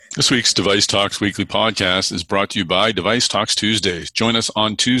This week's Device Talks Weekly podcast is brought to you by Device Talks Tuesdays. Join us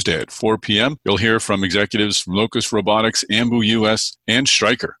on Tuesday at 4 p.m. You'll hear from executives from Locus Robotics, Ambu US, and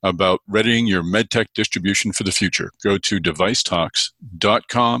Stryker about readying your medtech distribution for the future. Go to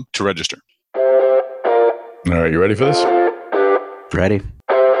devicetalks.com to register. All right, you ready for this? Ready.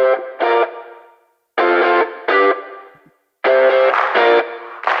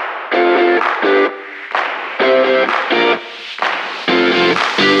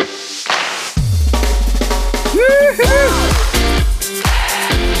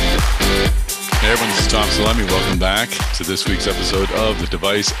 Hey everyone, this is Tom Salemi. Welcome back to this week's episode of the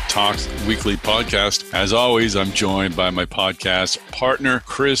Device Talks Weekly podcast. As always, I'm joined by my podcast partner,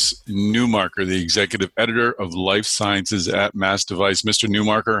 Chris Newmarker, the executive editor of Life Sciences at Mass Device. Mr.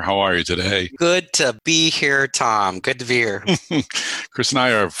 Newmarker, how are you today? Good to be here, Tom. Good to be here. Chris and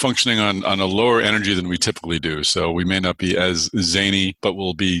I are functioning on a lower energy than we typically do, so we may not be as zany, but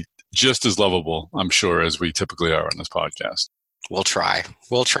we'll be just as lovable, I'm sure, as we typically are on this podcast. We'll try.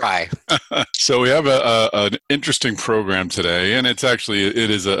 So we have an interesting program today, and it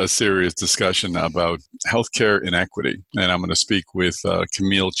is a serious discussion about healthcare inequity. And I'm going to speak with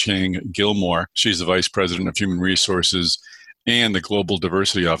Camille Chang Gilmore. She's the Vice President of Human Resources and the Global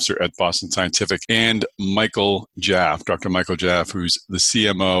Diversity Officer at Boston Scientific, and Michael Jaff, Dr. Michael Jaff, who's the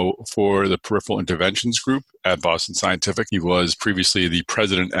CMO for the Peripheral Interventions Group at Boston Scientific. He was previously the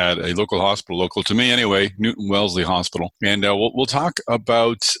president at a local hospital, local to me anyway, Newton Wellesley Hospital. And we'll talk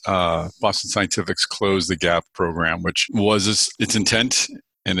about Boston Scientific's Close the Gap program, which was its intent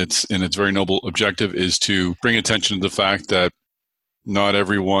and its very noble objective is to bring attention to the fact that not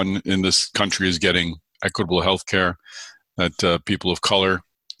everyone in this country is getting equitable health care, that people of color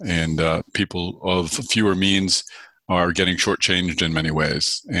and people of fewer means are getting shortchanged in many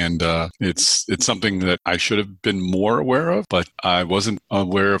ways. And it's something that I should have been more aware of, but I wasn't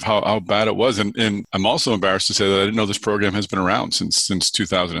aware of how bad it was. And I'm also embarrassed to say that I didn't know this program has been around since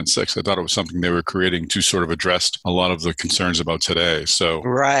 2006. I thought it was something they were creating to sort of address a lot of the concerns about today. So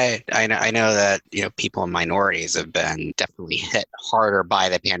Right. I know that people in minorities have been definitely hit harder by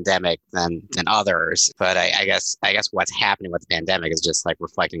the pandemic than others. But I guess what's happening with the pandemic is just like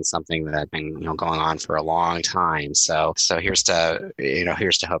reflecting something that's been going on for a long time. So here's to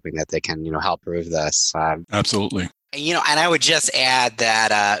hoping that they can help prove this. Absolutely. And I would just add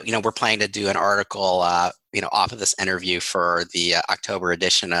that we're planning to do an article off of this interview for the October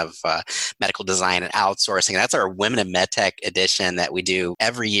edition of Medical Design and Outsourcing. That's our Women in MedTech edition that we do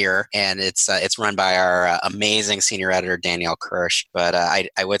every year, and it's run by our amazing senior editor Danielle Kirsch. But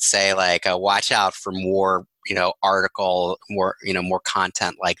I would say watch out for more article, more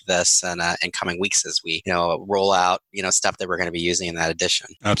content like this in coming weeks as we roll out stuff that we're going to be using in that edition.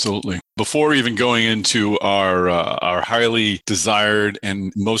 Absolutely. Before even going into our highly desired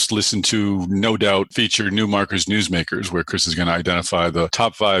and most listened to, no doubt, featured Newmarker's Newsmakers, where Chris is going to identify the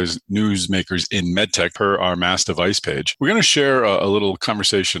top 5 newsmakers in medtech per our Mass Device page, we're going to share a little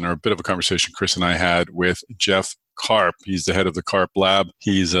conversation, or a bit of a conversation Chris and I had with Jeff Karp. He's the head of the Karp Lab.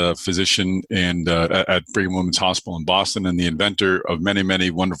 He's a physician at Brigham Women's Hospital in Boston and the inventor of many, many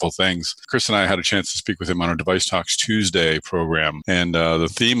wonderful things. Chris and I had a chance to speak with him on our Device Talks Tuesday program. And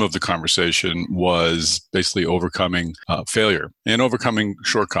the theme of the conversation was basically overcoming failure and overcoming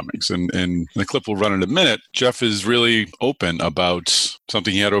shortcomings. And the clip we'll run in a minute, Jeff is really open about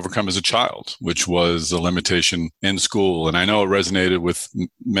something he had to overcome as a child, which was a limitation in school. And I know it resonated with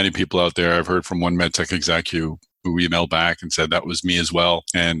many people out there. I've heard from one medtech exec who emailed back and said that was me as well.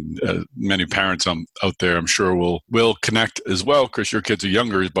 And many parents out there, I'm sure, will connect as well, because your kids are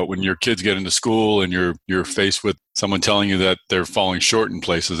younger. But when your kids get into school and you're faced with someone telling you that they're falling short in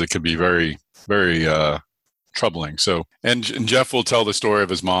places, it can be very, very troubling. So, and Jeff will tell the story of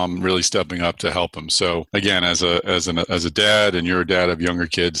his mom really stepping up to help him. So, again, as a dad, and you're a dad of younger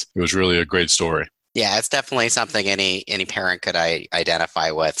kids, it was really a great story. Yeah, it's definitely something any parent could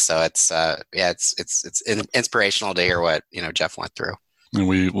identify with. So it's inspirational to hear what Jeff went through. And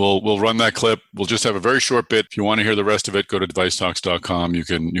we'll run that clip. We'll just have a very short bit. If you want to hear the rest of it, go to devicetalks.com. You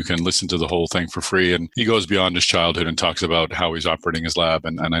can listen to the whole thing for free. And he goes beyond his childhood and talks about how he's operating his lab.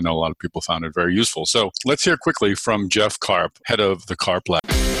 And I know a lot of people found it very useful. So let's hear quickly from Jeff Karp, head of the Karp Lab.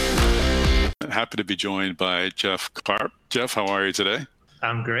 Happy to be joined by Jeff Karp. Jeff, how are you today?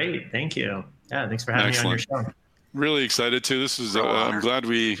 I'm great. Thank you. Yeah, thanks for having me on your show. Really excited to. This is I'm glad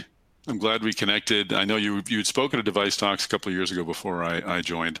we I'm glad we connected. I know you'd spoken at Device Talks a couple of years ago before I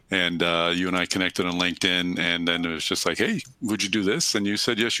joined, and you and I connected on LinkedIn, and then it was just like, hey, would you do this? And you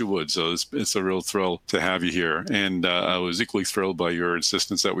said yes, you would. So it's a real thrill to have you here. And I was equally thrilled by your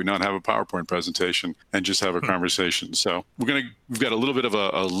insistence that we not have a PowerPoint presentation and just have a conversation. So we've got a little bit of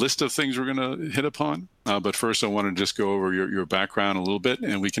a list of things we're going to hit upon. But first, I want to just go over your background a little bit,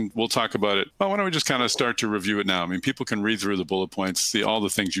 and we'll talk about it. Well, why don't we just kind of start to review it now? I mean, people can read through the bullet points, see all the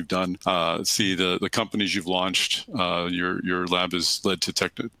things you've done, see the companies you've launched. Your lab has led to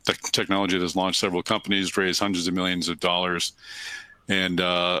technology that has launched several companies, raised hundreds of millions of dollars. And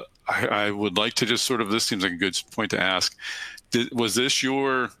I would like to just this seems like a good point to ask. Was this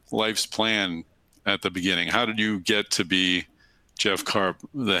your life's plan at the beginning? How did you get to be Jeff Karp,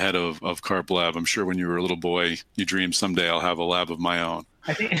 the head of Karp Lab? I'm sure when you were a little boy, you dreamed someday I'll have a lab of my own.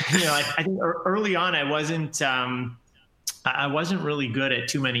 I think I think early on I wasn't really good at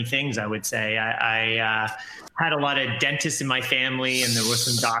too many things. I would say I had a lot of dentists in my family, and there were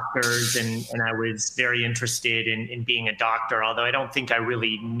some doctors, and I was very interested in being a doctor. Although I don't think I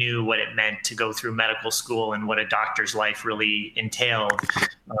really knew what it meant to go through medical school and what a doctor's life really entailed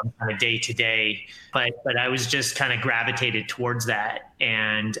kind of day to day. But I was just kind of gravitated towards that,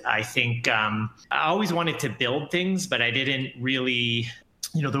 and I think I always wanted to build things, but I didn't really.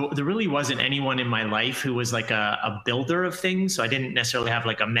 There really wasn't anyone in my life who was like a builder of things. So I didn't necessarily have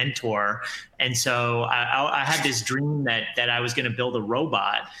like a mentor. And so I had this dream that I was going to build a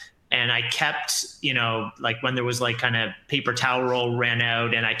robot. And I kept, like when there was like kind of paper towel roll ran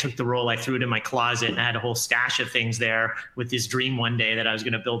out, and I took the roll, I threw it in my closet, and I had a whole stash of things there with this dream one day that I was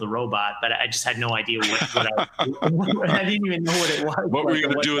going to build a robot. But I just had no idea what I didn't even know what it was. What were you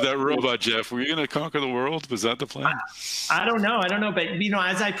going to do with that robot, Jeff? Were you going to conquer the world? Was that the plan? I don't know. But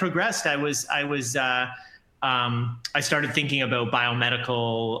as I progressed, I started thinking about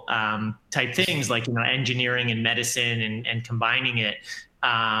biomedical type things like engineering and medicine and combining it.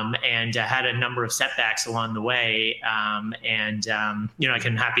 And had a number of setbacks along the way. I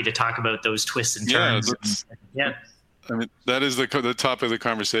can happy to talk about those twists and turns. Yeah. I mean, that is the topic of the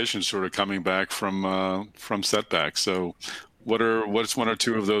conversation, sort of coming back from setbacks. So what's one or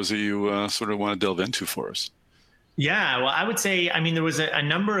two of those that you sort of want to delve into for us? Yeah, well, I would say, there was a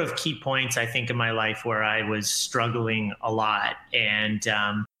number of key points, I think, in my life where I was struggling a lot. And,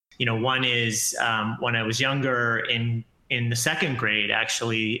 one is when I was younger in the second grade,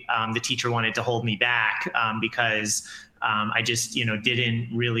 actually, the teacher wanted to hold me back because I just, didn't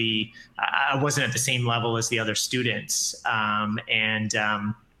really, I wasn't at the same level as the other students.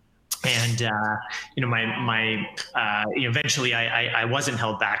 Eventually I wasn't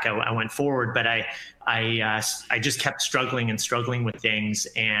held back. I went forward, but I just kept struggling with things,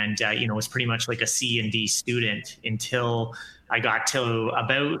 and was pretty much like a C and D student until I got to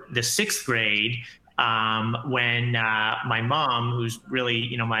about the sixth grade. When my mom, who's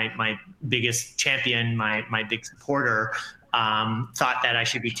really, my biggest champion, my big supporter, thought that I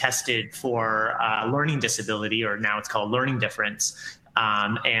should be tested for learning disability, or now it's called learning difference.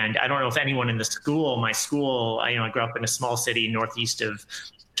 And I don't know if anyone in my school, I grew up in a small city northeast of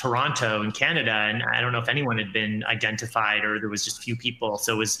Toronto in Canada, and I don't know if anyone had been identified, or there was just few people.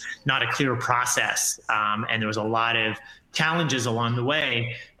 So it was not a clear process. And there was a lot of challenges along the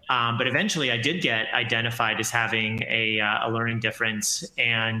way. But eventually I did get identified as having a learning difference.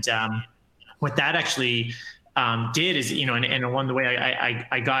 And what that actually did is, and along the way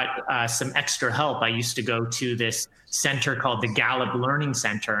I got some extra help. I used to go to this center called the Gallup Learning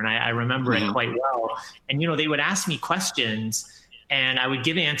Center, and I remember it quite well. And, they would ask me questions, and I would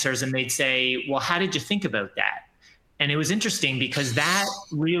give answers, and they'd say, well, how did you think about that? And it was interesting because that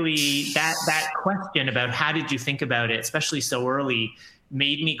question about how did you think about it, especially so early,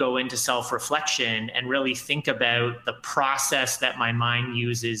 made me go into self-reflection and really think about the process that my mind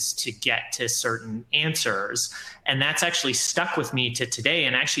uses to get to certain answers. And that's actually stuck with me to today,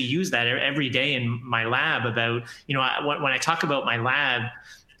 and I actually use that every day in my lab about, when I talk about my lab,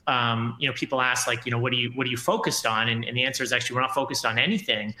 people ask like, what are you focused on? And the answer is actually, we're not focused on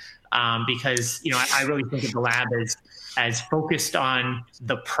anything, because, I really think of the lab as focused on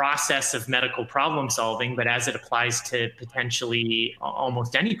the process of medical problem solving, but as it applies to potentially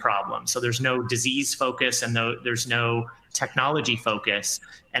almost any problem. So there's no disease focus, and there's no technology focus.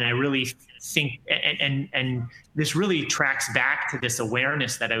 And I really think, and this really tracks back to this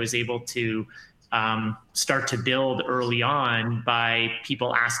awareness that I was able to start to build early on by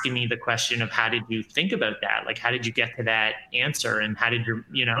people asking me the question of, how did you think about that? Like, how did you get to that answer? And how did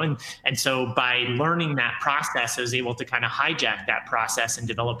and so by learning that process, I was able to kind of hijack that process and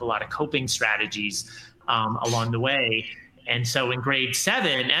develop a lot of coping strategies along the way. And so in grade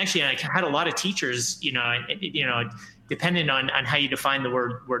 7, actually, I had a lot of teachers, depending on how you define the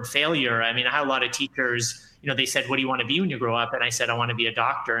word failure. I mean, I had a lot of teachers, they said, what do you want to be when you grow up? And I said, I want to be a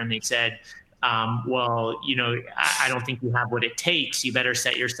doctor. And they said, I don't think you have what it takes. You better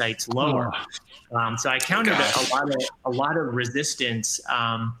set your sights lower. So I countered a lot of resistance.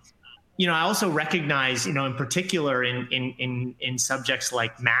 I also recognize, in particular in subjects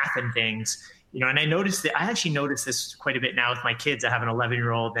like math and things, and I actually noticed this quite a bit now with my kids. I have an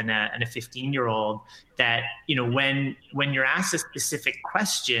 11-year-old and a 15-year-old that, when you're asked a specific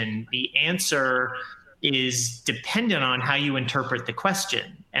question, the answer is dependent on how you interpret the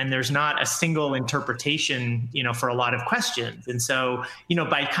question. And there's not a single interpretation, for a lot of questions. And so,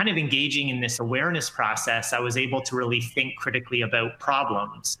 by kind of engaging in this awareness process, I was able to really think critically about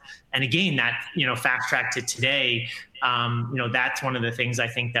problems. And again, that, fast track to today, that's one of the things I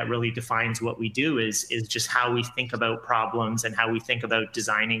think that really defines what we do is just how we think about problems and how we think about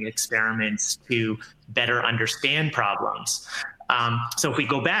designing experiments to better understand problems. So if we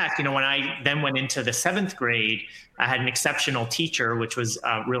go back, when I then went into the 7th grade, I had an exceptional teacher, which was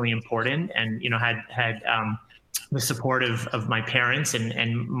really important, and had the support of my parents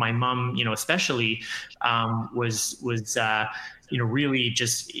and my mom, especially was really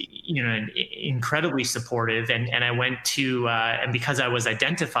just incredibly supportive. And I went to and because I was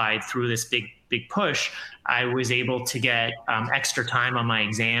identified through this big push, I was able to get extra time on my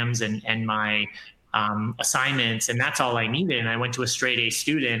exams and my assignments, and that's all I needed. And I went to a straight A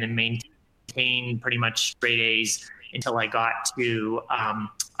student and maintained pretty much straight A's until I got to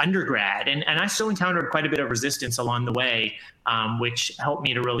undergrad. And I still encountered quite a bit of resistance along the way, which helped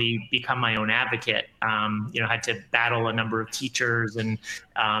me to really become my own advocate. Had to battle a number of teachers, and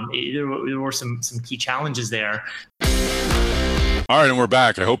there were some key challenges there. All right, and we're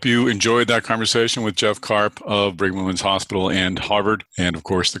back. I hope you enjoyed that conversation with Jeff Karp of Brigham and Women's Hospital and Harvard, and of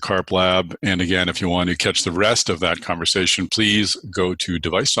course the Karp Lab. And again, if you want to catch the rest of that conversation, please go to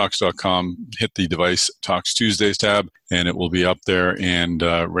devicetalks.com, hit the Device Talks Tuesdays tab, and it will be up there and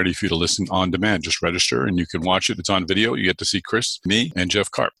ready for you to listen on demand. Just register and you can watch it. It's on video. You get to see Chris, me, and Jeff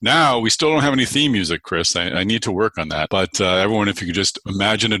Karp. Now, we still don't have any theme music, Chris. I need to work on that. But everyone, if you could just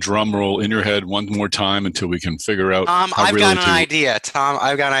imagine a drum roll in your head one more time until we can figure out how I've got an idea. Tom,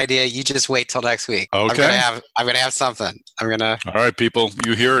 I've got an idea. You just wait till next week. Okay. I'm gonna have something. All right, people.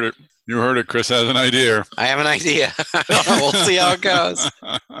 You heard it. You heard it. Chris has an idea. I have an idea. We'll see how it goes.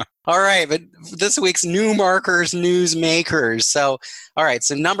 All right, but this week's New Markers News Makers. So, all right,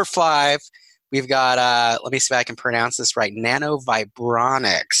 so number 5, we've got, let me see if I can pronounce this right,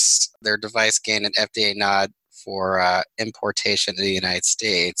 Nanovibronics. Their device gained an FDA nod for importation to the United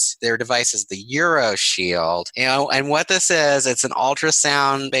States. Their device is the EuroShield. And what this is, it's an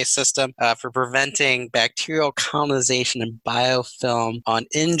ultrasound-based system for preventing bacterial colonization and biofilm on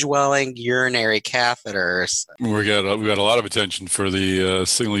indwelling urinary catheters. We got a lot of attention for the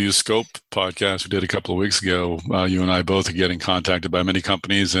single-use scope podcast we did a couple of weeks ago. You and I both are getting contacted by many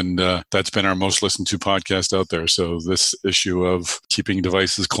companies, and that's been our most listened to podcast out there. So this issue of keeping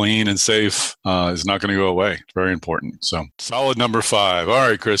devices clean and safe is not going to go away. Very important. So solid number 5. All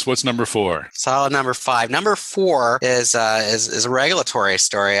right, Chris, what's number 4? Solid number 5. Number 4 is a regulatory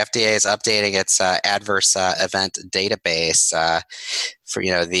story. FDA is updating its adverse event database for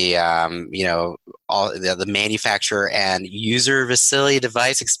the manufacturer and user facility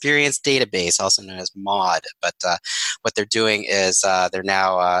device experience database, also known as MAUDE. But what they're doing is they're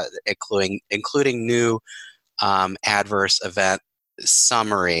now including new adverse event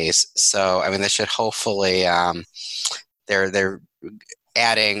summaries. So, this should hopefully, they're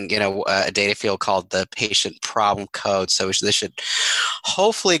adding, a data field called the patient problem code. So this should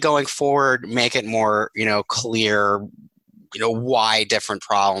hopefully going forward make it more, clear, why different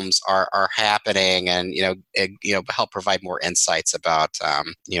problems are happening, and help provide more insights about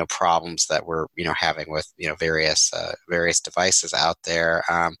problems that we're having with various devices out there.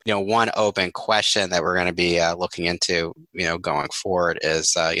 One open question that we're going to be looking into going forward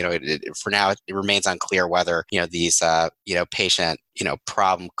is for now it remains unclear whether these patient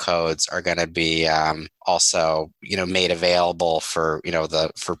problem codes are going to be also made available for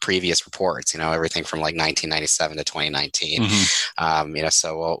for previous reports, everything from like 1997 to 2019. Mm-hmm.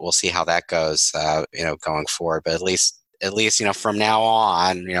 So we'll see how that goes going forward, but at least from now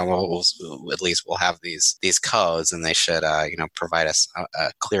on, we'll have these codes, and they should provide us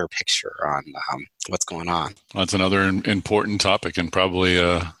a clear picture on what's going on. That's another important topic, and probably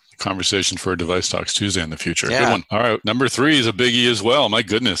conversation for a Device Talks Tuesday in the future. Yeah. Good one. All right. Number 3 is a biggie as well. My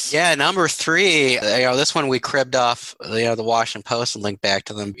goodness. Yeah. Number 3, this one we cribbed off, the Washington Post and linked back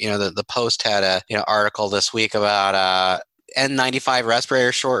to them. The Post had a, article this week about, N95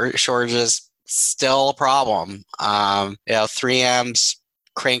 respirator shortages still a problem. 3M's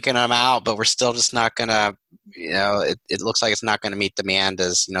cranking them out, but we're still just not going to, it looks like it's not going to meet demand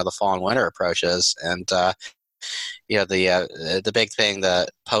as, the fall and winter approaches. And, the big thing the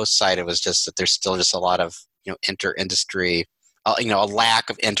Post cited was just that there's still just a lot of, inter-industry, a lack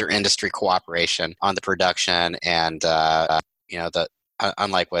of inter-industry cooperation on the production. And,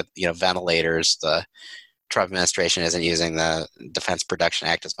 unlike with, ventilators, the Trump administration isn't using the Defense Production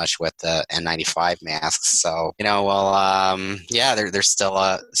Act as much with the N95 masks. So, there's still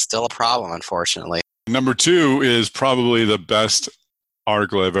a problem, unfortunately. Number 2 is probably the best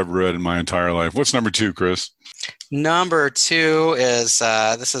article I've ever read in my entire life. What's number 2, Chris? Number 2 is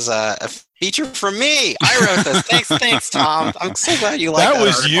this is a feature from me. I wrote this. Thanks, Tom. I'm so glad you like that. That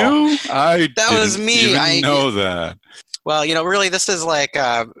was article. You? That was me. I didn't know that. Well, really, this is like,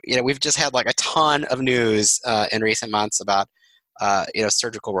 we've just had like a ton of news in recent months about,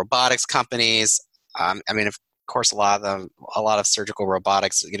 surgical robotics companies. Of course, a lot of surgical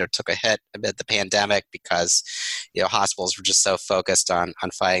robotics, took a hit amid the pandemic because, hospitals were just so focused on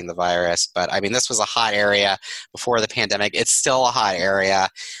fighting the virus. But this was a hot area before the pandemic. It's still a hot area.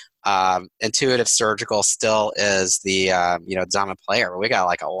 Intuitive Surgical still is the dominant player, but we got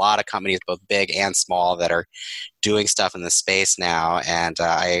like a lot of companies, both big and small, that are doing stuff in this space now. And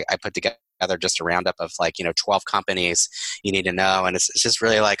I put together just a roundup of 12 companies you need to know, and it's just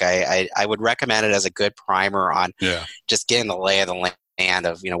really like I would recommend it as a good primer on just getting the lay of the land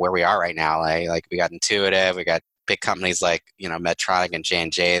of where we are right now. Like we got Intuitive, we got big companies like Medtronic and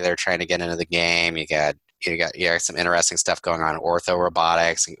J&J that are trying to get into the game. You got some interesting stuff going on in ortho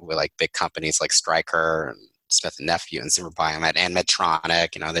robotics with like big companies like Stryker and Smith & Nephew and Zimmer Biomet and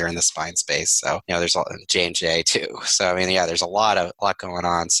Medtronic. They're in the spine space. So, there's J&J too. So, there's a lot going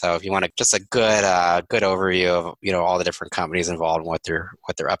on. So if you want just a good overview of, all the different companies involved and what they're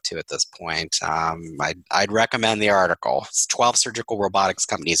up to at this point, I'd recommend the article. It's 12 surgical robotics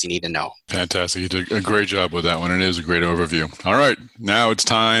companies you need to know. Fantastic. You did a great job with that one. It is a great overview. All right. Now it's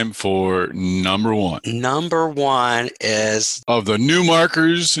time for number 1. Number 1 is of the new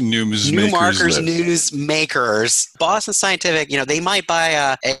markers, newsmakers. Boston Scientific, they might buy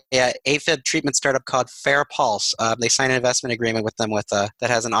a AFib treatment startup called FARAPulse. They signed an investment agreement with them that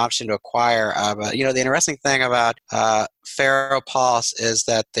has an option to acquire. But the interesting thing about FARAPulse is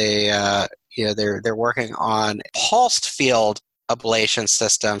that they're working on pulsed field ablation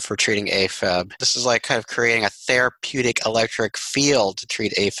system for treating AFib. This is like kind of creating a therapeutic electric field to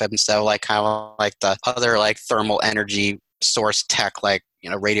treat AFib instead of like kind of like the other like thermal energy source tech like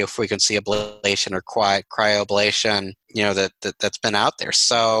radio frequency ablation or cryoablation that's been out there.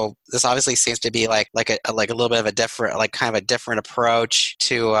 So this obviously seems to be like a little bit of a different approach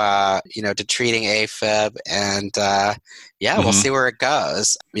to to treating AFib, and we'll see where it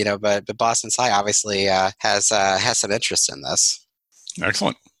goes. But Boston Sci obviously has some interest in this.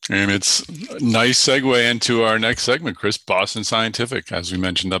 Excellent. And it's a nice segue into our next segment, Chris. Boston Scientific, as we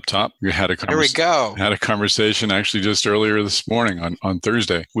mentioned up top. We had Here we go. Had a conversation actually just earlier this morning on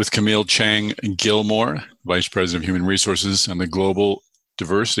Thursday with Camille Chang Gilmore, Vice President of Human Resources and the Global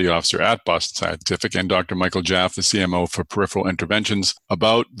Diversity Officer at Boston Scientific, and Dr. Michael Jaff, the CMO for Peripheral Interventions,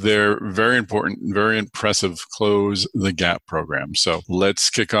 about their very important, very impressive Close the Gap program. So let's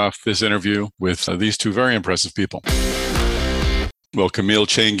kick off this interview with these two very impressive people. Well, Camille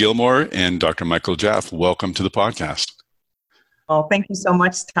Chang Gilmore and Dr. Michael Jaff, welcome to the podcast. Oh, thank you so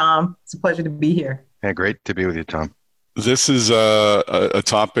much, Tom. It's a pleasure to be here. Yeah, great to be with you, Tom. This is a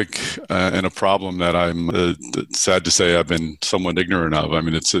topic and a problem that I'm sad to say I've been somewhat ignorant of.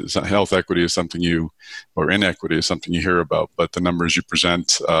 It's health equity is something or inequity is something you hear about, but the numbers you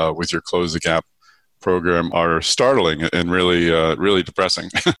present with your Close the Gap program are startling and really depressing.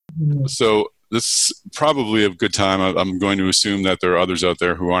 So this is probably a good time. I'm going to assume that there are others out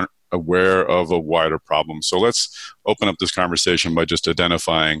there who aren't aware of a wider problem. So let's open up this conversation by just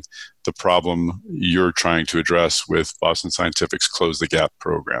identifying the problem you're trying to address with Boston Scientific's Close the Gap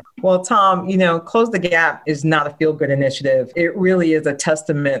program. Well, Tom, Close the Gap is not a feel-good initiative. It really is a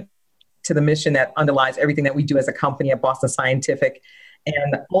testament to the mission that underlies everything that we do as a company at Boston Scientific.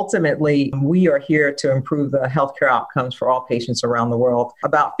 And ultimately, we are here to improve the healthcare outcomes for all patients around the world.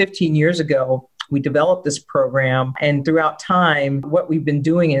 About 15 years ago, we developed this program, and throughout time, what we've been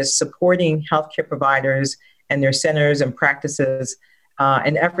doing is supporting healthcare providers and their centers and practices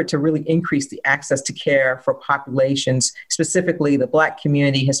an effort to really increase the access to care for populations, specifically the Black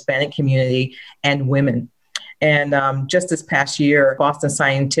community, Hispanic community, and women. And just this past year, Boston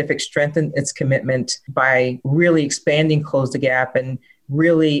Scientific strengthened its commitment by really expanding Close the Gap and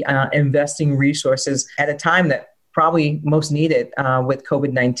really investing resources at a time that probably most needed with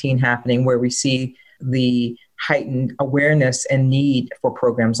COVID-19 happening, where we see the heightened awareness and need for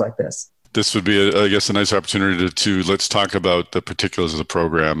programs like this. This would be, I guess, a nice opportunity to let's talk about the particulars of the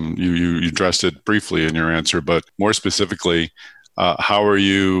program. You addressed it briefly in your answer, but more specifically, how are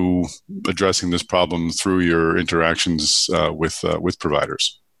you addressing this problem through your interactions with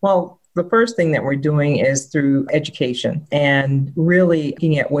providers? Well, the first thing that we're doing is through education and really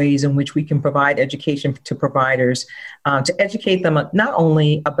looking at ways in which we can provide education to providers to educate them not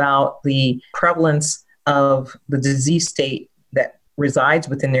only about the prevalence of the disease state that resides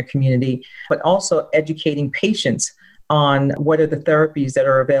within their community, but also educating patients on what are the therapies that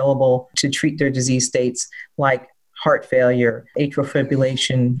are available to treat their disease states, like heart failure, atrial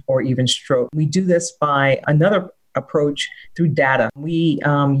fibrillation, or even stroke. We do this by another approach through data. We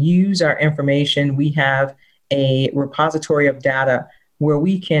use our information. We have a repository of data where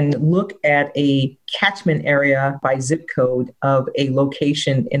we can look at a catchment area by zip code of a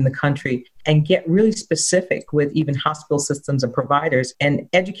location in the country and get really specific with even hospital systems and providers and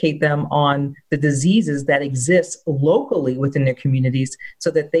educate them on the diseases that exist locally within their communities so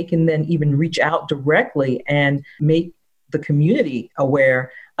that they can then even reach out directly and make the community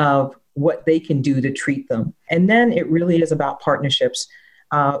aware of what they can do to treat them. And then it really is about partnerships.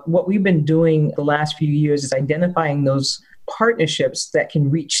 What we've been doing the last few years is identifying those partnerships that can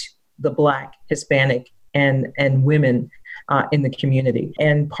reach the Black, Hispanic, and women in the community.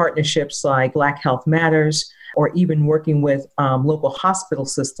 And partnerships like Black Health Matters, or even working with local hospital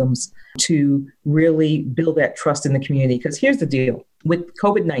systems to really build that trust in the community. Because here's the deal. With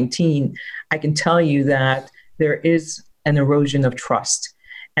COVID-19, I can tell you that there is an erosion of trust.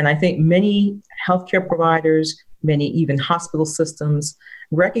 And I think many healthcare providers, many even hospital systems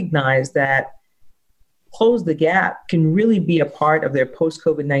recognize that Close the Gap can really be a part of their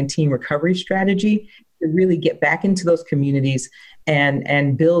post-COVID-19 recovery strategy to really get back into those communities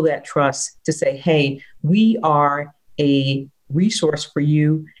and build that trust to say, hey, we are a resource for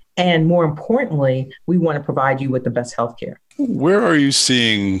you. And more importantly, we want to provide you with the best healthcare. Where are you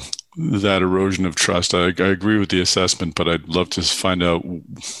seeing that erosion of trust? I agree with the assessment, but I'd love to find out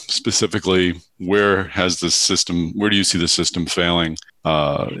specifically where do you see the system failing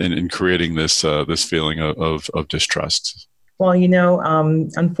in creating this feeling of distrust? Well,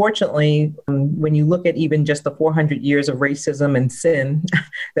 unfortunately, when you look at even just the 400 years of racism and sin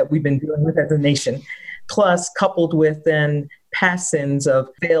that we've been dealing with as a nation, plus coupled with then past sins of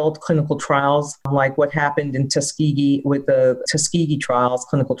failed clinical trials, like what happened in Tuskegee with the Tuskegee trials,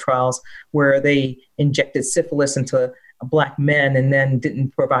 clinical trials, where they injected syphilis into Black men and then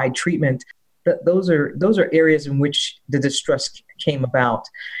didn't provide treatment. Those are areas in which the distrust came about.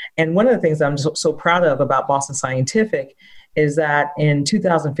 And one of the things I'm so proud of about Boston Scientific is that in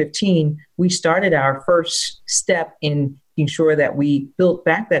 2015, we started our first step in making sure that we built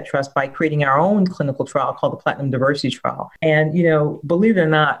back that trust by creating our own clinical trial called the Platinum Diversity Trial. And, believe it or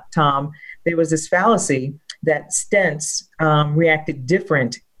not, Tom, there was this fallacy that stents reacted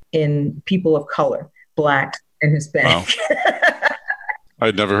different in people of color, Black and Hispanic. Wow.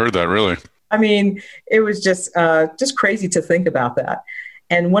 I'd never heard that, really. I mean, it was just crazy to think about that.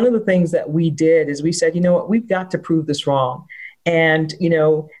 And one of the things that we did is we said, you know what, we've got to prove this wrong. And,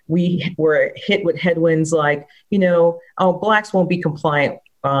 we were hit with headwinds like, Blacks won't be compliant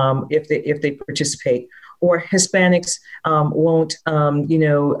if they participate, or Hispanics won't,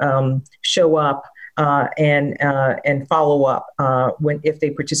 show up and follow up if they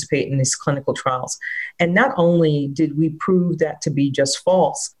participate in these clinical trials. And not only did we prove that to be just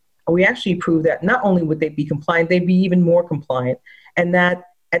false, we actually proved that not only would they be compliant, they'd be even more compliant. And that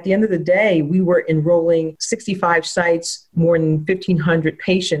at the end of the day, we were enrolling 65 sites, more than 1,500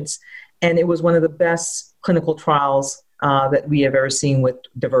 patients, and it was one of the best clinical trials that we have ever seen with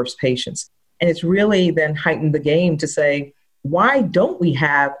diverse patients. And it's really then heightened the game to say, why don't we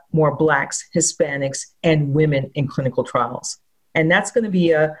have more Blacks, Hispanics, and women in clinical trials? And that's going to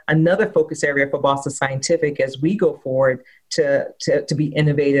be another focus area for Boston Scientific as we go forward to be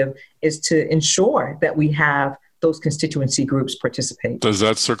innovative, is to ensure that we have those constituency groups participate. Does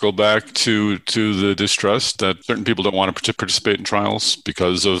that circle back to the distrust that certain people don't want to participate in trials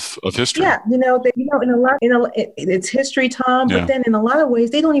because of history? Yeah, it's history, Tom. Yeah. But then in a lot of ways,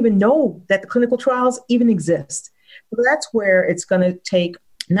 they don't even know that the clinical trials even exist. So that's where it's going to take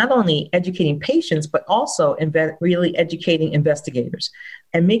not only educating patients, but also really educating investigators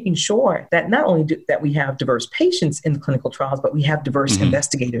and making sure that not only that we have diverse patients in clinical trials, but we have diverse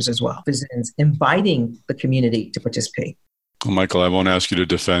investigators as well, physicians inviting the community to participate. Well, Michael, I won't ask you to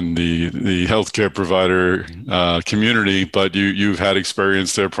defend the healthcare provider community, but you've had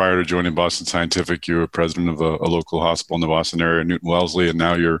experience there prior to joining Boston Scientific. You were president of a local hospital in the Boston area, Newton Wellesley, and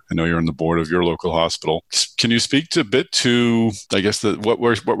now I know you're on the board of your local hospital. Can you speak a bit to, I guess, what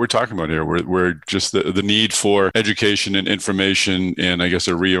we're talking about here? We're just the need for education and information, and I guess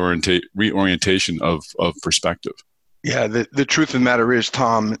a reorientation of perspective. Yeah, the truth of the matter is,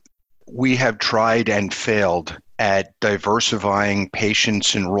 Tom, we have tried and failed at diversifying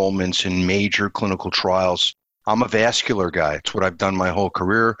patients' enrollments in major clinical trials. I'm a vascular guy. It's what I've done my whole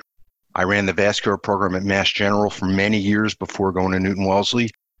career. I ran the vascular program at Mass General for many years before going to Newton Wellesley.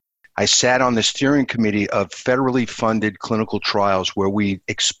 I sat on the steering committee of federally funded clinical trials where we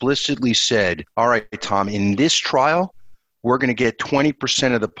explicitly said, all right, Tom, in this trial, we're going to get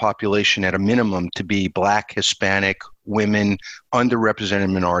 20% of the population at a minimum to be Black, Hispanic, women,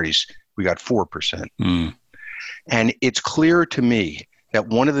 underrepresented minorities. We got 4%. And it's clear to me that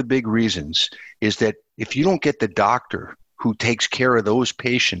one of the big reasons is that if you don't get the doctor who takes care of those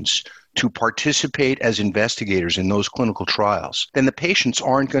patients to participate as investigators in those clinical trials, then the patients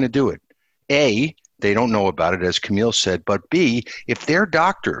aren't going to do it. A, they don't know about it, as Camille said, but B, if their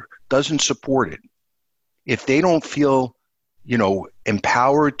doctor doesn't support it, if they don't feel,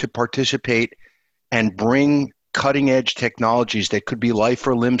 empowered to participate and bring cutting edge technologies that could be life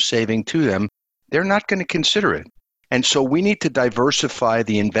or limb saving to them, they're not going to consider it. And so we need to diversify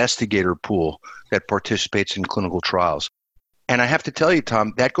the investigator pool that participates in clinical trials. And I have to tell you,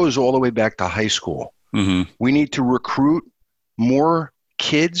 Tom, that goes all the way back to high school. Mm-hmm. We need to recruit more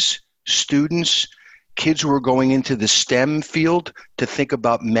students, kids who are going into the STEM field to think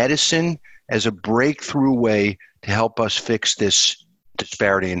about medicine as a breakthrough way to help us fix this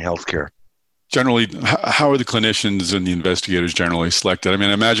disparity in healthcare. Generally, how are the clinicians and the investigators generally selected? I mean,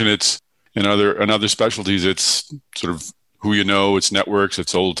 I imagine it's in other specialties, it's sort of who you know, it's networks,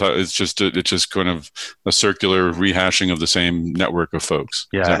 it's old, it's just kind of a circular rehashing of the same network of folks.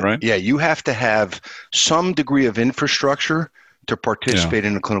 Yeah. Is that right? Yeah, you have to have some degree of infrastructure to participate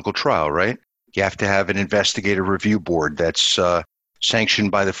in a clinical trial, right? You have to have an investigative review board that's sanctioned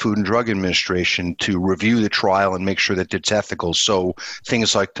by the Food and Drug Administration to review the trial and make sure that it's ethical, so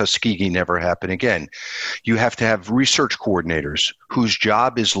things like Tuskegee never happen again. You have to have research coordinators whose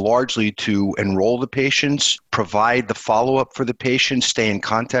job is largely to enroll the patients, provide the follow-up for the patients, stay in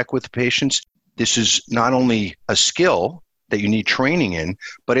contact with the patients. This is not only a skill that you need training in,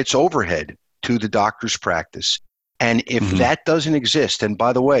 but it's overhead to the doctor's practice. And if that doesn't exist, and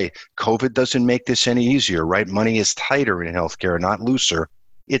by the way, COVID doesn't make this any easier, right? Money is tighter in healthcare, not looser.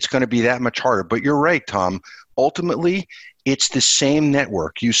 It's going to be that much harder. But you're right, Tom. Ultimately, it's the same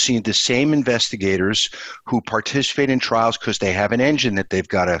network. You see the same investigators who participate in trials because they have an engine that they've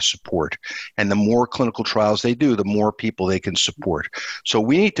got to support. And the more clinical trials they do, the more people they can support. So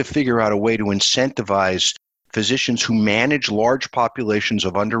we need to figure out a way to incentivize physicians who manage large populations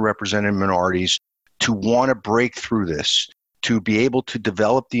of underrepresented minorities to want to break through this, to be able to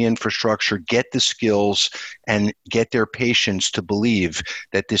develop the infrastructure, get the skills, and get their patients to believe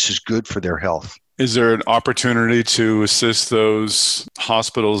that this is good for their health. Is there an opportunity to assist those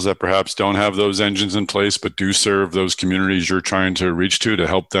hospitals that perhaps don't have those engines in place, but do serve those communities you're trying to reach to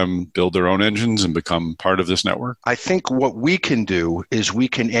help them build their own engines and become part of this network? I think what we can do is we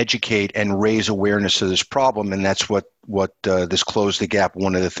can educate and raise awareness of this problem, and that's what this Close the Gap,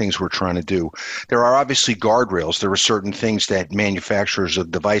 one of the things we're trying to do. There are obviously guardrails. There are certain things that manufacturers of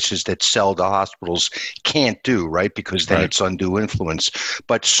devices that sell to hospitals can't do, right? Because then it's undue influence.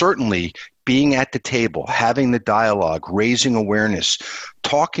 But certainly being at the table, having the dialogue, raising awareness,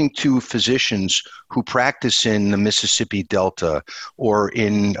 talking to physicians who practice in the Mississippi Delta or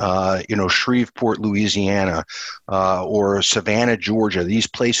in Shreveport, Louisiana, or Savannah, Georgia, these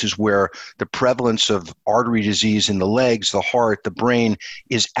places where the prevalence of artery disease in the legs, the heart, the brain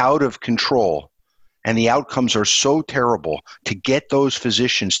is out of control. And the outcomes are so terrible. To get those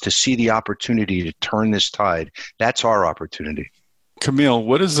physicians to see the opportunity to turn this tide, that's our opportunity. Camille,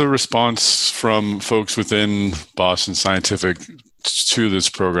 what is the response from folks within Boston Scientific to this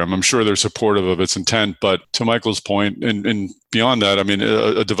program? I'm sure they're supportive of its intent, but to Michael's point, and beyond that, I mean,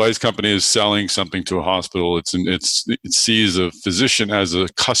 a device company is selling something to a hospital. It sees a physician as a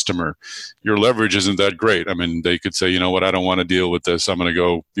customer. Your leverage isn't that great. I mean, they could say, you know what, I don't want to deal with this. I'm going to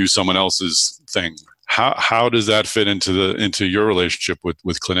go use someone else's thing. How does that fit into your relationship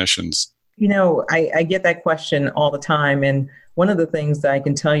with clinicians? I get that question all the time. And one of the things that I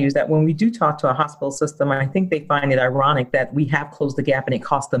can tell you is that when we do talk to a hospital system, I think they find it ironic that we have closed the gap and it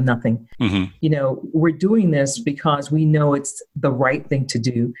costs them nothing. Mm-hmm. We're doing this because we know it's the right thing to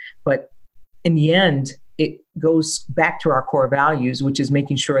do. But in the end, it goes back to our core values, which is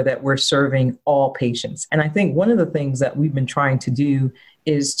making sure that we're serving all patients. And I think one of the things that we've been trying to do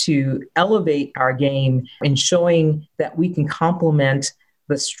is to elevate our game in showing that we can complement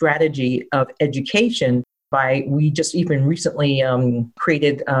the strategy of education we just even recently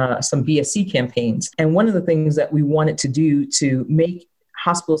created some BSC campaigns. And one of the things that we wanted to do to make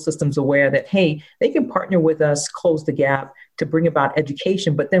hospital systems aware that, hey, they can partner with us, close the gap to bring about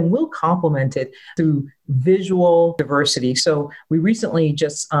education, but then we'll complement it through visual diversity. So we recently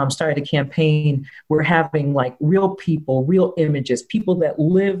just started a campaign. We're having like real people, real images, people that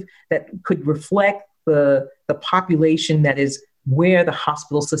live, that could reflect the population that is where the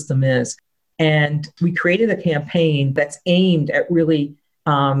hospital system is. And we created a campaign that's aimed at really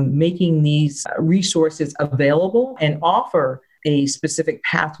making these resources available and offer a specific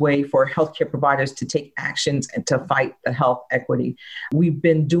pathway for healthcare providers to take actions and to fight the health equity. We've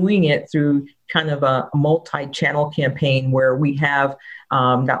been doing it through kind of a multi-channel campaign where we have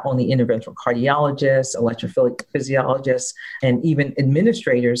not only interventional cardiologists, electrophysiologists, and even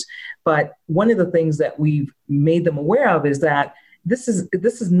administrators. But one of the things that we've made them aware of is that this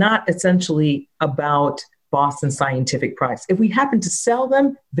is not essentially about Boston Scientific products. If we happen to sell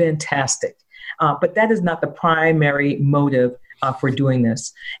them, fantastic. But that is not the primary motive for doing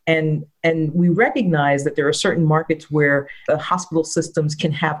this. And we recognize that there are certain markets where the hospital systems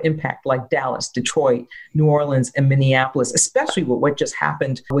can have impact, like Dallas, Detroit, New Orleans, and Minneapolis, especially with what just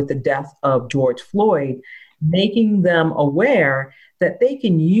happened with the death of George Floyd, making them aware that they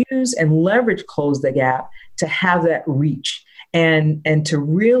can use and leverage Close the Gap to have that reach. And to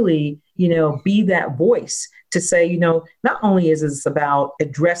really, be that voice to say, not only is this about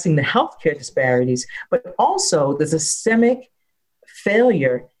addressing the healthcare disparities, but also the systemic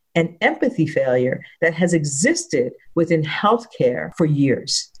failure and empathy failure that has existed within healthcare for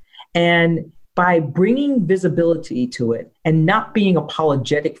years. And by bringing visibility to it and not being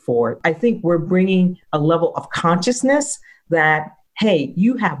apologetic for it, I think we're bringing a level of consciousness that, hey,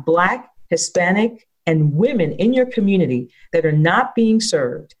 you have Black, Hispanic, and women in your community that are not being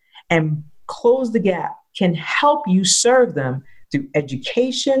served, and Close the Gap can help you serve them through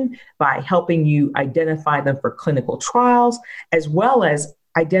education, by helping you identify them for clinical trials, as well as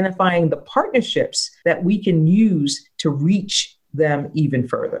identifying the partnerships that we can use to reach them even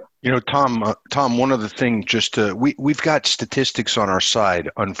further. Tom, one of the things we've got statistics on our side,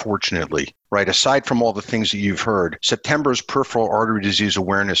 unfortunately, right? Aside from all the things that you've heard, September is Peripheral Artery Disease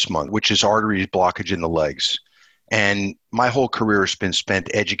Awareness Month, which is artery blockage in the legs. And my whole career has been spent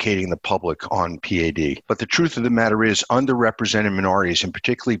educating the public on PAD. But the truth of the matter is, underrepresented minorities, and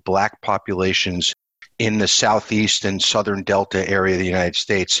particularly Black populations in the Southeast and Southern Delta area of the United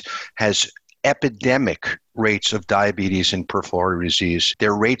States, has epidemic rates of diabetes and peripheral artery disease.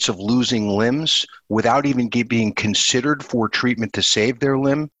 Their rates of losing limbs without even being considered for treatment to save their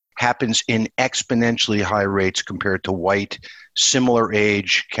limb happens in exponentially high rates compared to white, similar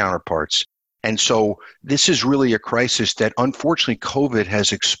age counterparts. And so this is really a crisis that unfortunately COVID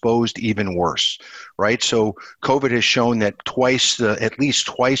has exposed even worse, right? So COVID has shown that at least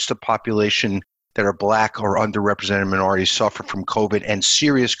twice the population that are Black or underrepresented minorities suffer from COVID and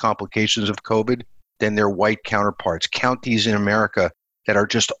serious complications of COVID than their white counterparts. Counties in America that are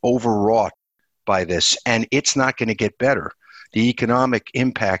just overwrought by this, and it's not going to get better. The economic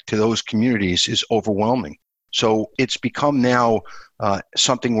impact to those communities is overwhelming. So it's become now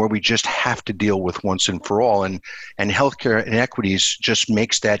something where we just have to deal with once and for all. And healthcare inequities just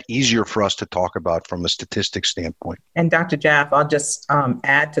makes that easier for us to talk about from a statistics standpoint. And Dr. Jaff, I'll just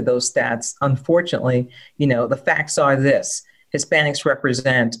add to those stats. Unfortunately, the facts are this. Hispanics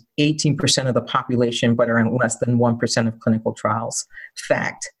represent 18% of the population, but are in less than 1% of clinical trials.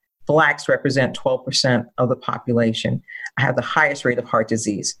 Fact. Blacks represent 12% of the population. I have the highest rate of heart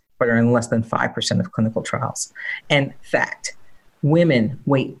disease, but are in less than 5% of clinical trials. And fact, women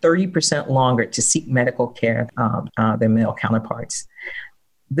wait 30% longer to seek medical care than male counterparts.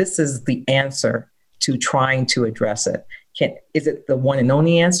 This is the answer to trying to address it. Is it the one and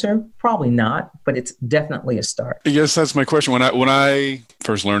only answer? Probably not, but it's definitely a start. I guess that's my question. When I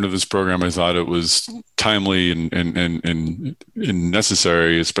first learned of this program, I thought it was timely and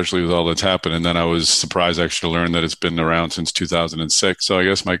necessary, especially with all that's happened. And then I was surprised actually to learn that it's been around since 2006. So I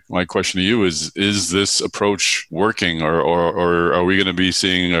guess my question to you is this approach working, or are we going to be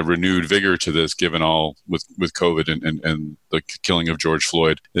seeing a renewed vigor to this given all with COVID and the killing of George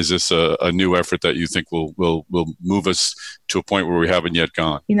Floyd? Is this a new effort that you think will move us to a point where we haven't yet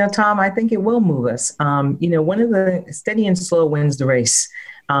gone? Tom, I think it will move us. One of the steady and slow wins the race.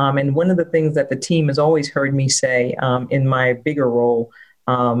 And one of the things that the team has always heard me say in my bigger role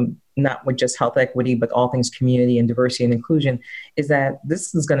not with just health equity, but all things community and diversity and inclusion, is that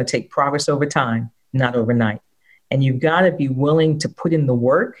this is going to take progress over time, not overnight. And you've got to be willing to put in the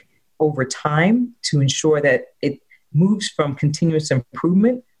work over time to ensure that it moves from continuous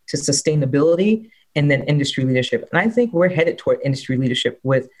improvement to sustainability and then industry leadership. And I think we're headed toward industry leadership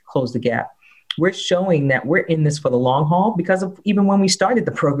with Close the Gap. We're showing that we're in this for the long haul because of even when we started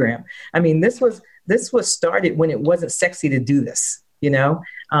the program. I mean, this was started when it wasn't sexy to do this, you know?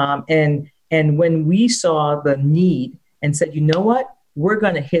 And when we saw the need and said, you know what, we're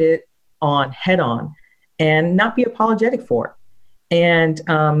going to hit it on head on and not be apologetic for it. And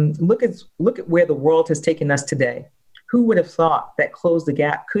look at where the world has taken us today. Who would have thought that Close the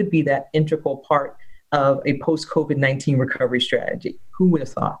Gap could be that integral part of a post-COVID-19 recovery strategy? Who would have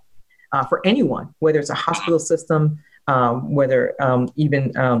thought? For anyone, whether it's a hospital system, whether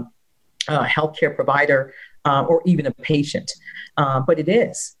even a healthcare provider, or even a patient. But it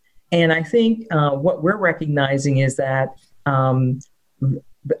is. And I think what we're recognizing is that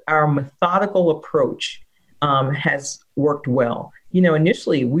our methodical approach has worked well. You know,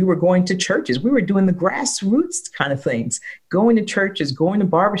 initially we were going to churches. We were doing the grassroots kind of things, going to churches, going to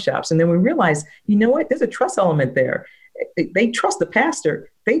barbershops. And then we realized, you know what, there's a trust element there. They trust the pastor.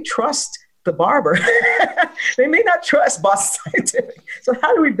 They trust the barber. They may not trust Boston Scientific. So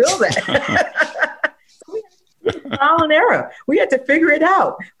how do we build that? Trial and error. We had to figure it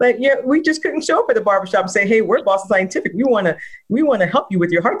out. But yeah, we just couldn't show up at the barbershop and say, hey, we're Boston Scientific. We want to help you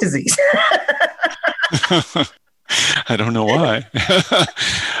with your heart disease. I don't know why.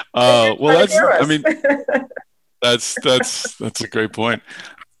 That's a great point.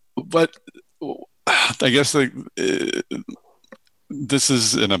 But I guess this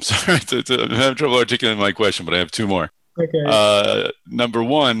is, and I'm sorry, I'm having trouble articulating my question, but I have two more. Okay. Number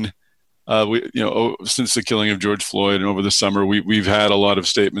one, since the killing of George Floyd and over the summer, we've had a lot of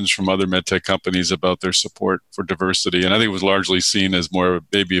statements from other medtech companies about their support for diversity. And I think it was largely seen as more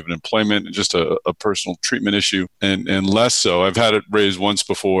maybe of an employment, just a personal treatment issue, and less so. I've had it raised once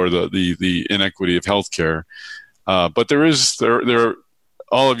before, the inequity of healthcare. But there are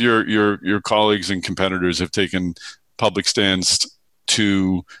all of your colleagues and competitors have taken public stands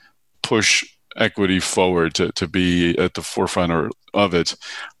to push equity forward, to be at the forefront of it.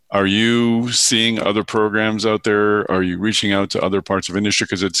 Are you seeing other programs out there? Are you reaching out to other parts of industry?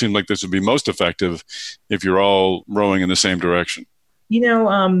 Because it seemed like this would be most effective if you're all rowing in the same direction. You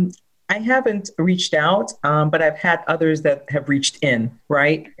know, I haven't reached out, but I've had others that have reached in,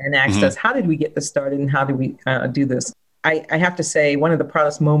 right? And asked us, how did we get this started and how do we do this? I have to say, one of the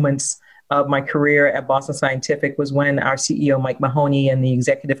proudest moments of my career at Boston Scientific was when our CEO, Mike Mahoney, and the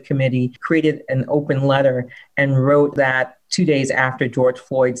executive committee created an open letter and wrote that 2 days after George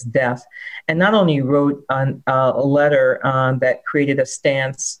Floyd's death. And not only wrote a letter that created a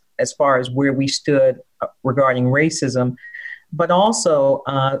stance as far as where we stood regarding racism, but also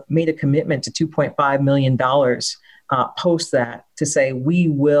made a commitment to $2.5 million post that to say we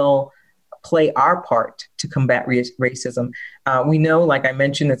will play our part to combat racism. We know, like I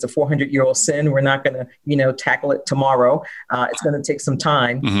mentioned, it's a 400-year-old sin. We're not going to, tackle it tomorrow. It's going to take some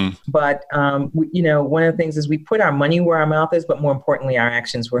time. Mm-hmm. But, one of the things is we put our money where our mouth is, but more importantly, our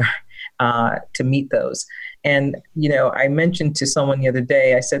actions were to meet those. And, I mentioned to someone the other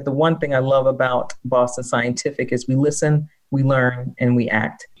day, I said, the one thing I love about Boston Scientific is we listen, we learn, and we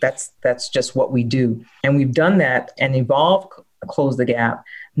act. That's just what we do. And we've done that and evolved Close the Gap,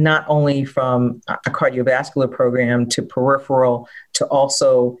 not only from a cardiovascular program to peripheral to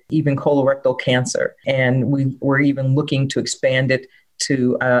also even colorectal cancer. And we're even looking to expand it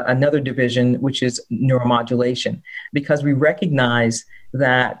to another division, which is neuromodulation, because we recognize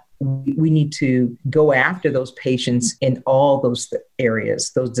that we need to go after those patients in all those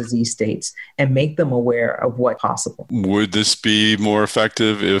areas, those disease states, and make them aware of what's possible. Would this be more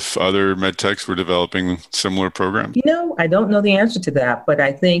effective if other medtechs were developing similar programs? I don't know the answer to that, but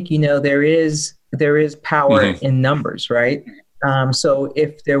I think, there is power in numbers, right? So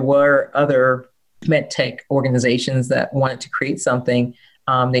if there were other medtech organizations that wanted to create something,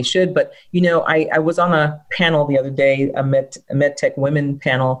 they should. But, I was on a panel the other day, a MedTech women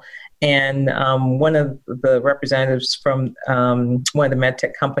panel, and one of the representatives from one of the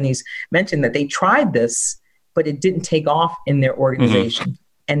MedTech companies mentioned that they tried this, but it didn't take off in their organization.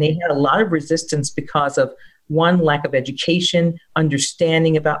 And they had a lot of resistance because of, one, lack of education,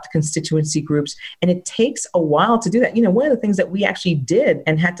 understanding about the constituency groups. And it takes a while to do that. One of the things that we actually did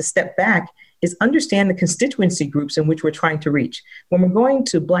and had to step back is understand the constituency groups in which we're trying to reach. When we're going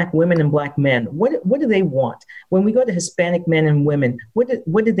to Black women and Black men, what do they want? When we go to Hispanic men and women, what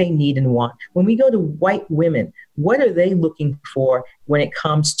do they need and want? When we go to white women, what are they looking for when it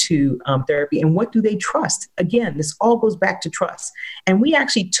comes to therapy, and what do they trust? Again, this all goes back to trust. And we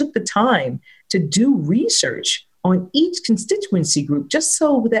actually took the time to do research on each constituency group just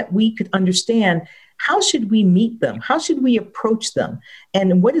so that we could understand how should we meet them? How should we approach them?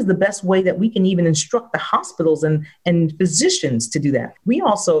 And what is the best way that we can even instruct the hospitals and physicians to do that? We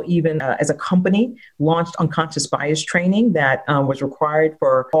also even, as a company, launched unconscious bias training that was required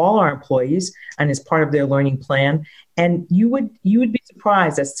for all our employees and is part of their learning plan. And you would be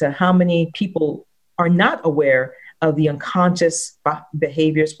surprised as to how many people are not aware of the unconscious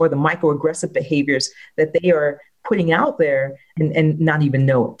behaviors or the microaggressive behaviors that they are putting out there and not even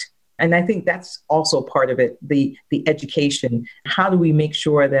know it. And I think that's also part of it, the education. How do we make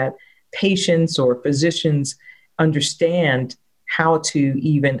sure that patients or physicians understand how to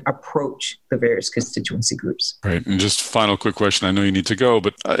even approach the various constituency groups? Right. And just final quick question. I know you need to go,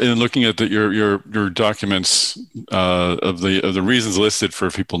 but in looking at your documents of the reasons listed for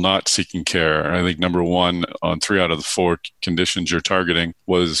people not seeking care, I think number one on 3 out of the 4 conditions you're targeting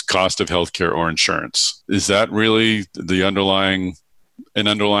was cost of healthcare or insurance. Is that really the underlying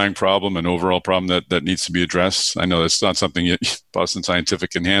problem, an overall problem that needs to be addressed? I know that's not something Boston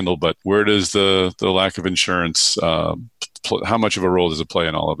Scientific can handle, but where does the lack of insurance, how much of a role does it play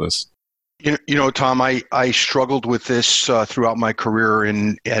in all of this? You know, Tom, I struggled with this throughout my career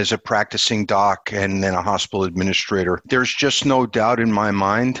as a practicing doc and then a hospital administrator. There's just no doubt in my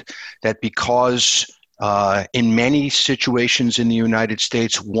mind that because in many situations in the United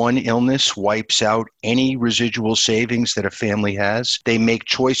States, one illness wipes out any residual savings that a family has. They make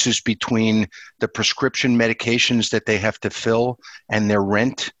choices between the prescription medications that they have to fill and their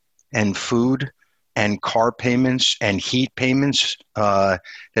rent and food and car payments and heat payments that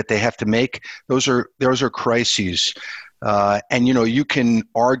they have to make. Those are crises. And, you know, you can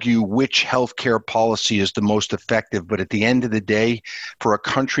argue which healthcare policy is the most effective, but at the end of the day, for a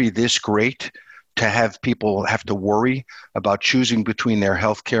country this great, to have people have to worry about choosing between their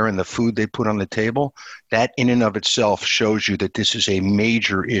health care and the food they put on the table, that in and of itself shows you that this is a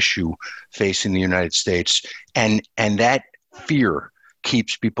major issue facing the United States. And that fear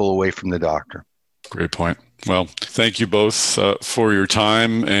keeps people away from the doctor. Great point. Well, thank you both for your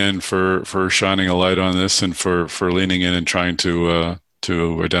time and for shining a light on this and for leaning in and trying to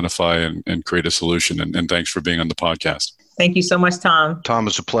identify and create a solution. And thanks for being on the podcast. Thank you so much, Tom. Tom,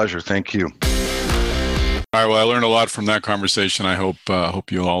 it's a pleasure. Thank you. All right. Well, I learned a lot from that conversation. I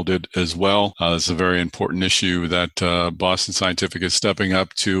hope you all did as well. It's a very important issue that Boston Scientific is stepping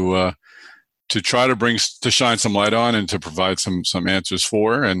up to try to shine some light on and to provide some answers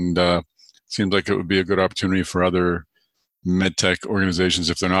for. And seems like it would be a good opportunity for other medtech organizations,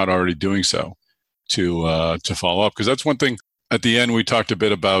 if they're not already doing so, to follow up. Because that's one thing. At the end, we talked a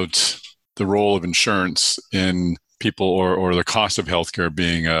bit about the role of insurance in people or the cost of healthcare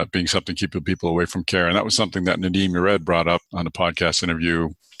being something keeping people away from care. And that was something that Nadim Yared brought up on a podcast interview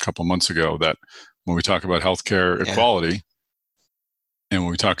a couple months ago, that when we talk about healthcare equality and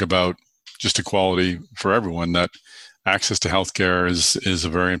when we talk about just equality for everyone, that access to healthcare is a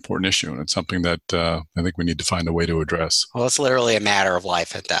very important issue. And it's something that I think we need to find a way to address. Well, it's literally a matter of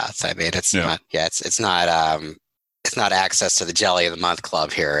life and death. I mean, it's not access to the Jelly of the Month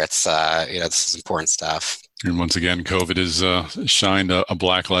Club here. It's, this is important stuff. And once again, COVID has shined a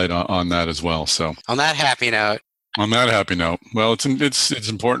black light on that as well. So on that happy note, well, it's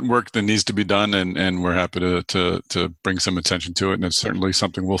important work that needs to be done, and we're happy to bring some attention to it, and it's certainly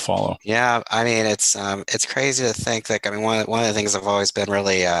something we'll follow. Yeah, I mean, it's crazy to think that. I mean, one of the things I've always been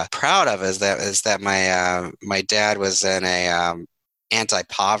really proud of is that my dad was in a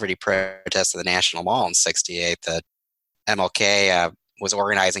anti-poverty protest at the National Mall in '68 that MLK was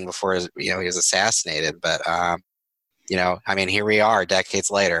organizing before he was assassinated. But I mean, here we are decades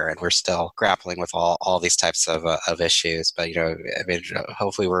later, and we're still grappling with all these types of issues. But I mean,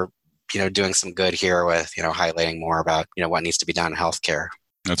 hopefully we're doing some good here with highlighting more about what needs to be done in healthcare.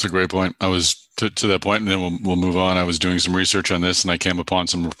 That's a great point. I was to that point, and then we'll move on. I was doing some research on this, and I came upon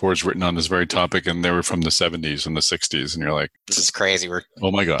some reports written on this very topic, and they were from the 70s and the 60s, and you're like, this is crazy.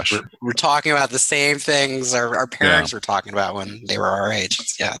 Oh my gosh, we're talking about the same things our parents were talking about when they were our age.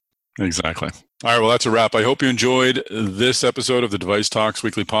 Yeah, exactly. All right, well, that's a wrap. I hope you enjoyed this episode of the Device Talks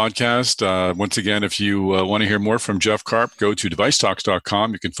Weekly Podcast. Once again, if you want to hear more from Jeff Karp, go to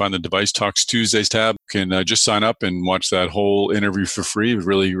devicetalks.com. You can find the Device Talks Tuesdays tab. You can just sign up and watch that whole interview for free.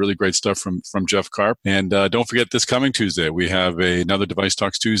 Really, really great stuff from Jeff Karp. And don't forget, this coming Tuesday, we have another Device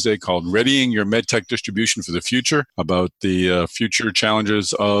Talks Tuesday called Readying Your MedTech Distribution for the Future, about the future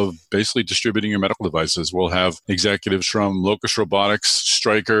challenges of basically distributing your medical devices. We'll have executives from Locus Robotics,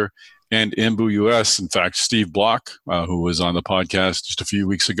 Stryker, and Ambu US. In fact, Steve Block, who was on the podcast just a few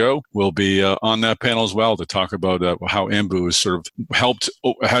weeks ago, will be on that panel as well to talk about how Ambu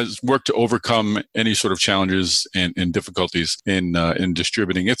has worked to overcome any sort of challenges and difficulties in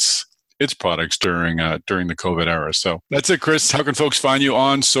distributing its products during the COVID era. So that's it, Chris. How can folks find you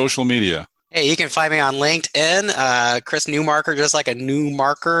on social media? Hey, you can find me on LinkedIn, Chris Newmarker, just like a new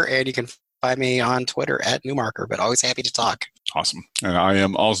marker, and you can find me on Twitter at Newmarker, but always happy to talk. Awesome. And I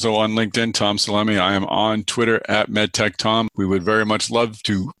am also on LinkedIn, Tom Salemi. I am on Twitter at MedTechTom. We would very much love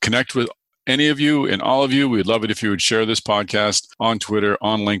to connect with any of you and all of you. We'd love it if you would share this podcast on Twitter,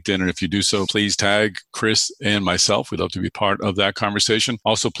 on LinkedIn. And if you do so, please tag Chris and myself. We'd love to be part of that conversation.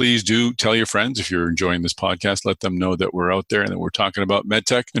 Also, please do tell your friends if you're enjoying this podcast. Let them know that we're out there and that we're talking about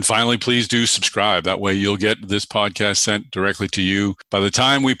MedTech. And finally, please do subscribe. That way you'll get this podcast sent directly to you. By the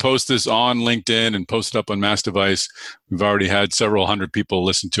time we post this on LinkedIn and post it up on Mass Device, we've already had several hundred people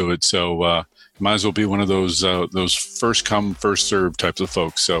listen to it. So might as well be one of those first come, first serve types of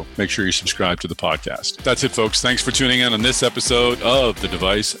folks. So make sure you subscribe to the podcast. That's it, folks. Thanks for tuning in on this episode of the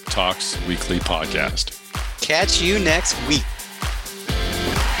Device Talks Weekly Podcast. Catch you next week.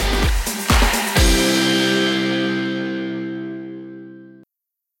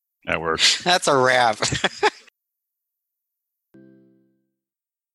 That works. That's a wrap.